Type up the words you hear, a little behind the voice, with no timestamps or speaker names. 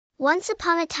Once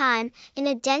upon a time, in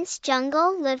a dense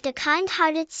jungle lived a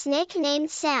kind-hearted snake named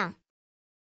Sam.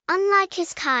 Unlike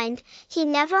his kind, he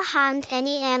never harmed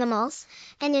any animals,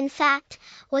 and in fact,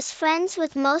 was friends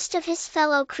with most of his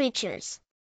fellow creatures.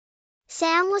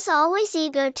 Sam was always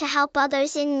eager to help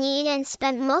others in need and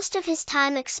spent most of his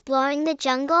time exploring the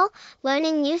jungle,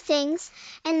 learning new things,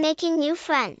 and making new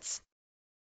friends.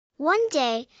 One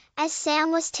day, as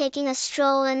Sam was taking a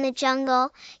stroll in the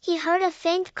jungle, he heard a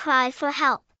faint cry for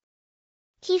help.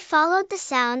 He followed the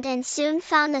sound and soon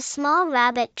found a small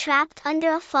rabbit trapped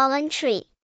under a fallen tree.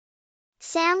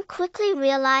 Sam quickly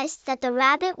realized that the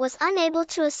rabbit was unable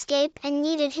to escape and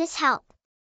needed his help.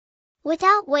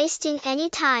 Without wasting any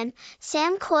time,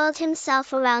 Sam coiled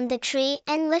himself around the tree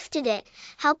and lifted it,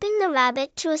 helping the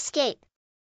rabbit to escape.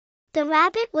 The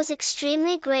rabbit was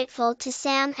extremely grateful to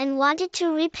Sam and wanted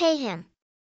to repay him.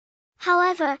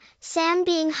 However, Sam,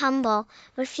 being humble,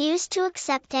 refused to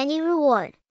accept any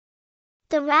reward.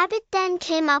 The rabbit then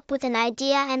came up with an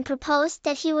idea and proposed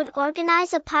that he would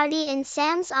organize a party in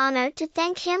Sam's honor to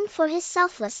thank him for his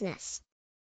selflessness.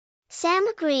 Sam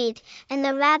agreed, and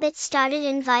the rabbit started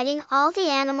inviting all the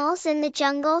animals in the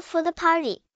jungle for the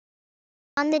party.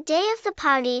 On the day of the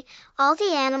party, all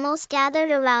the animals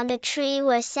gathered around a tree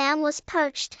where Sam was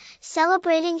perched,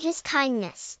 celebrating his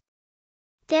kindness.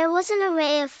 There was an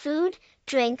array of food,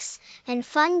 drinks, and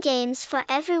fun games for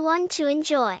everyone to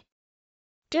enjoy.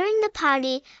 During the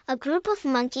party, a group of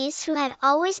monkeys who had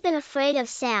always been afraid of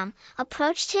Sam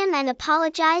approached him and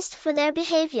apologized for their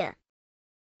behavior.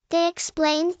 They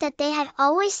explained that they had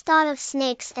always thought of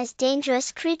snakes as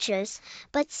dangerous creatures,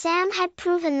 but Sam had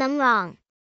proven them wrong.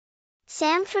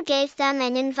 Sam forgave them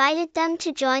and invited them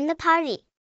to join the party.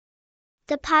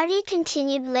 The party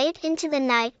continued late into the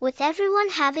night with everyone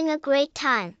having a great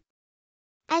time.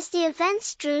 As the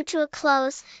events drew to a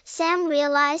close, Sam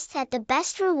realized that the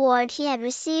best reward he had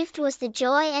received was the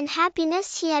joy and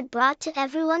happiness he had brought to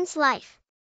everyone's life.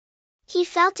 He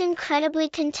felt incredibly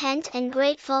content and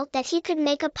grateful that he could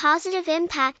make a positive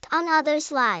impact on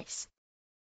others' lives.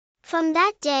 From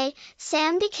that day,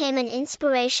 Sam became an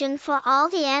inspiration for all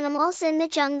the animals in the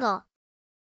jungle.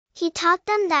 He taught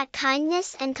them that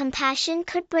kindness and compassion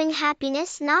could bring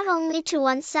happiness not only to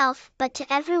oneself but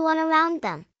to everyone around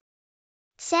them.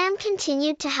 Sam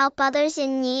continued to help others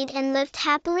in need and lived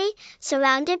happily,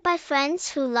 surrounded by friends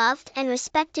who loved and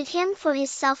respected him for his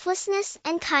selflessness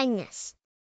and kindness.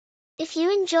 If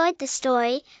you enjoyed the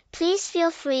story, please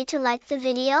feel free to like the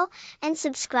video and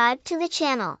subscribe to the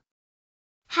channel.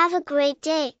 Have a great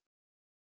day.